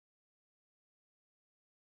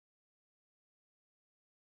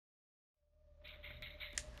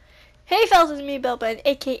Hey fellas, it's me, Belbin,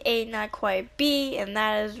 aka Not Quite B, and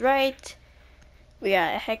that is right. We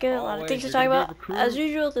got a heck of a lot of things to talk about. As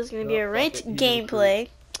usual, there's gonna be a ranked gameplay.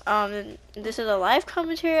 This is a live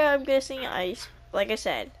commentary. I'm guessing. Like I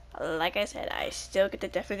said, I still get the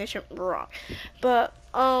definition wrong. But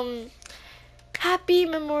happy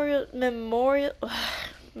Memorial.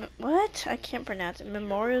 What? I can't pronounce it.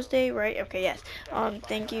 Memorial's Day, right? Okay, yes.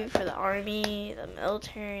 Thank you for the Army, the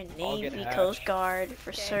military, Navy, Coast Guard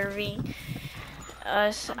for serving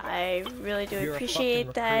us. I really do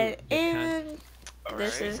appreciate that. And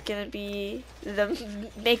this is gonna be the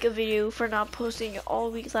makeup video for not posting all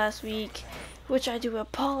week last week, which I do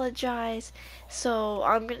apologize. So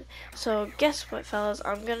guess what, fellas?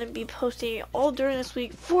 I'm gonna be posting all during this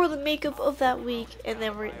week for the makeup of that week, and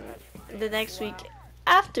then the next week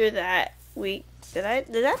after that week. Did that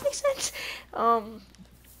make sense? I'm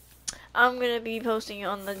gonna be posting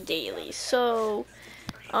on the daily. So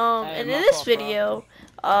and in this video,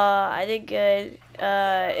 I did good.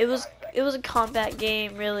 It was a combat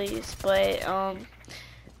game, really, but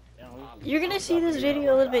you're gonna see this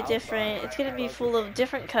video a little bit different. It's gonna be full of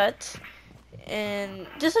different cuts and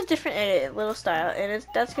just a different edit, little style, and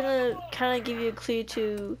that's gonna kind of give you a clue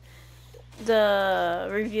to the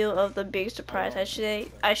reveal of the big surprise, I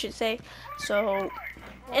should say. So,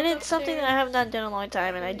 and it's something that I have not done in a long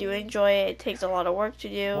time, and I do enjoy it. It takes a lot of work to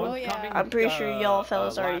do. Oh, yeah. I'm pretty sure y'all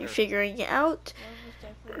fellas are already figuring out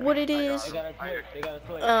what it is.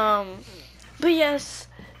 But yes,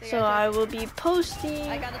 so I will be posting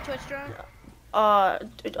I got a Twitch drone.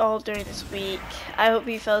 all during this week. I hope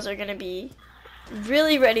you fellas are gonna be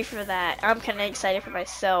really ready for that. I'm kind of excited for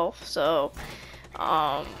myself. So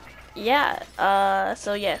yeah.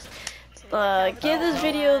 So yes. Give this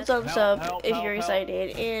video a thumbs up if you're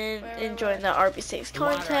excited and enjoying the RB6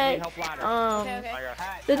 content.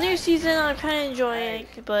 The new season I'm kind of enjoying,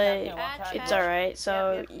 but it's alright.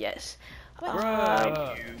 So yes,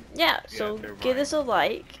 yeah. So give this a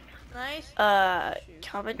like. Nice.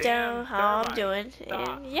 Comment down how I'm doing,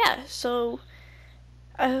 and yeah. So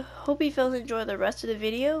I hope you fellas enjoy the rest of the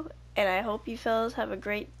video, and I hope you fellas have a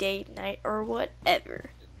great day, night, or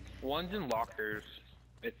whatever. One's in lockers.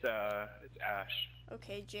 It's Ash.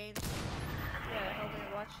 Okay, James. Yeah, help me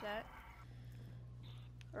watch that.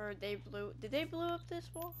 Or did they blow up this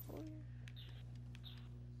wall?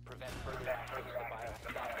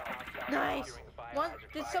 Nice.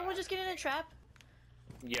 Did someone just get in a trap?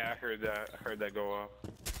 Yeah, I heard that. I heard that go off.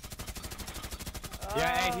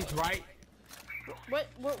 Yeah, hey, he's right.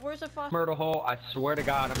 Where's the foster? Murder hole. I swear to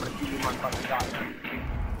God, I'm gonna shoot you my fucking shotgun.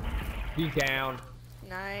 He's down.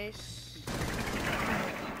 Nice.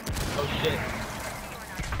 Oh shit.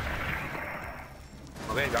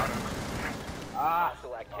 Okay, got him. Ah.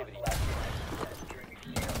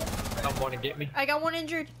 Someone to get me. I got one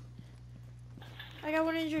injured.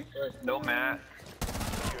 No Matt.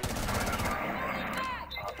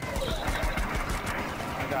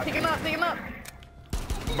 Pick him up.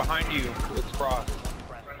 Behind you. It's Frost.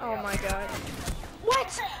 Oh my god.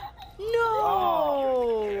 What? No!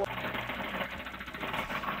 Oh.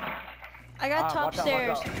 I got top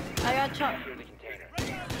stairs. I got top.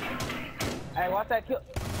 Hey, watch that kill.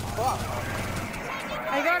 Fuck.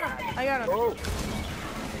 I got him. Oh.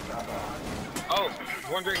 Oh,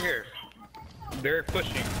 one's right here. They're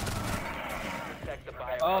pushing.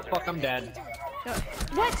 Oh, fuck, I'm dead. No.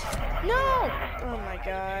 What? No! Oh my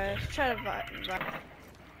gosh. Try to buy.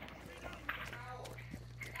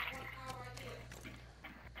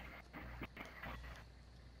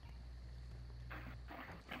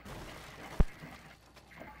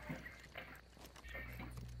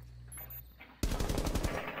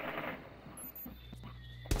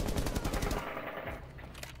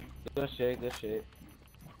 Good shit.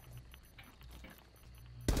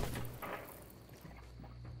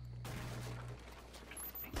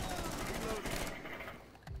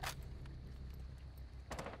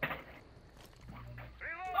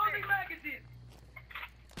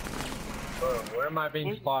 Where am I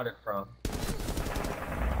being spotted from?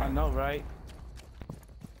 I know, right?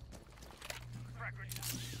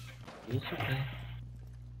 Yes, you can.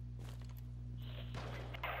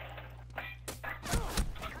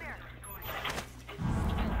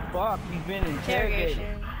 Fuck, he's been interrogated.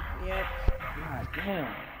 Interrogation. Yep. God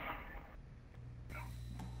damn.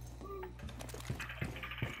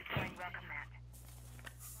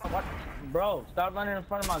 What? Bro, stop running in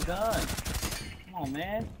front of my gun. Come on,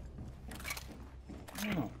 man.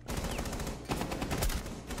 Damn.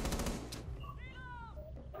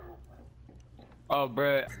 Oh,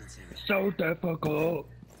 bruh. So difficult.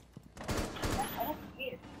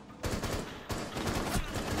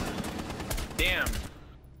 Damn.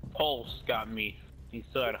 Pulse. got me. He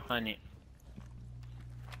still had 100.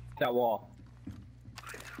 That wall.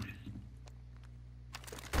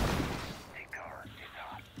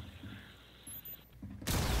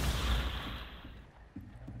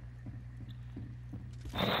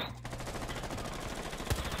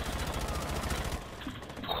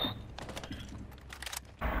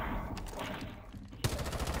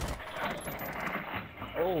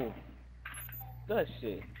 Oh, good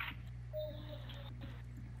shit.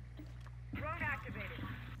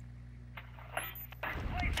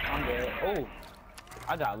 I'm dead. Oh,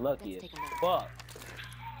 I got lucky as fuck.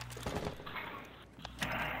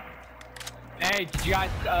 Hey, did you guys,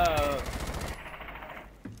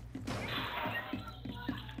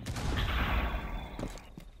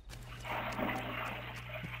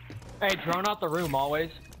 hey, drone out the room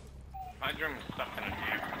always. My drum is stuck in a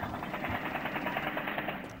jam.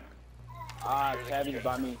 Ah, Tabby's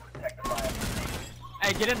by me.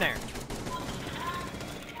 Hey, get in there.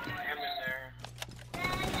 I'm in there.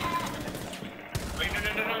 Wait, no.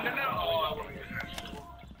 Oh, I want to get that.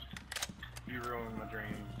 You ruined my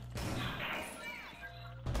dream.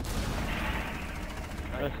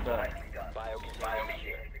 Let's go. Bio